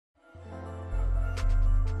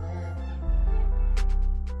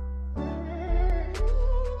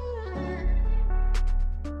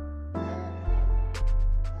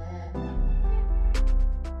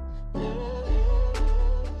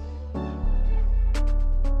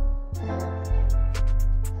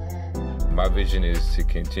My vision is to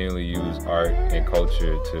continually use art and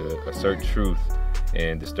culture to assert truth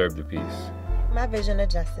and disturb the peace. My vision of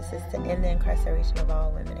justice is to end the incarceration of all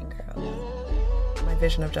women and girls. My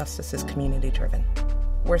vision of justice is community-driven.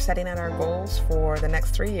 We're setting out our goals for the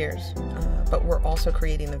next 3 years, but we're also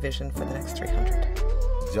creating a vision for the next 300.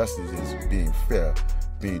 Justice is being fair,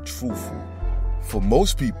 being truthful. For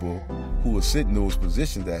most people who are sitting in those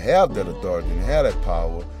positions that have that authority and have that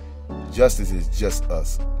power, justice is just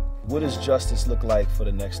us. What does justice look like for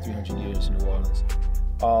the next 300 years in New Orleans?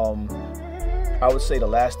 I would say the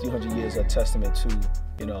last 300 years are testament to,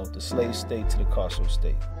 the slave state to the carceral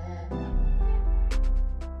state.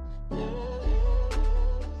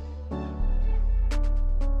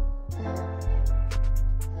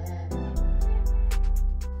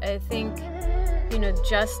 I think,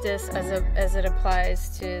 justice as it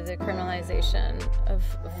applies to the criminalization of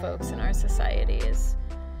folks in our society is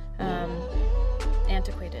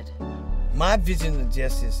antiquated. My vision of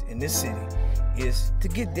justice in this city is to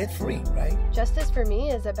get debt free, right? Justice for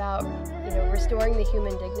me is about, restoring the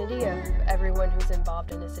human dignity of everyone who's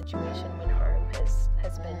involved in a situation when harm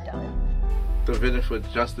has been done. The vision for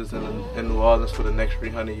justice in New Orleans for the next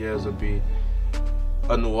 300 years would be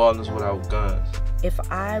a New Orleans without guns. If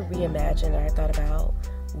I reimagined or I thought about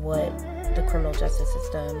what the criminal justice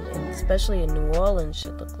system, and especially in New Orleans,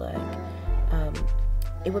 should look like,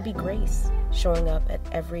 it would be grace showing up at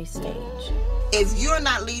every stage. If you're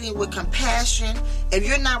not leading with compassion, if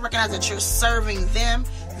you're not recognizing that you're serving them,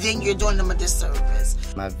 then you're doing them a disservice.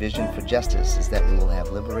 My vision for justice is that we will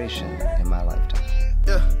have liberation in my lifetime.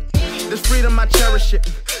 Yeah. This freedom, I cherish it.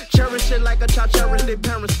 Cherish it like a child cherish their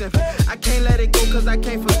parents. I can't let it go cause I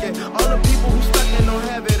can't forget all the people who stuck and don't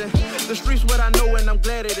have it. The streets what I know and I'm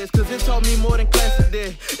glad it is, cause it taught me more than class it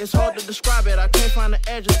did. It's hard to describe it, I can't find an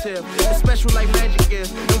adjective. It's special like magic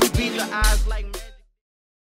is, and we beat the odds like magic.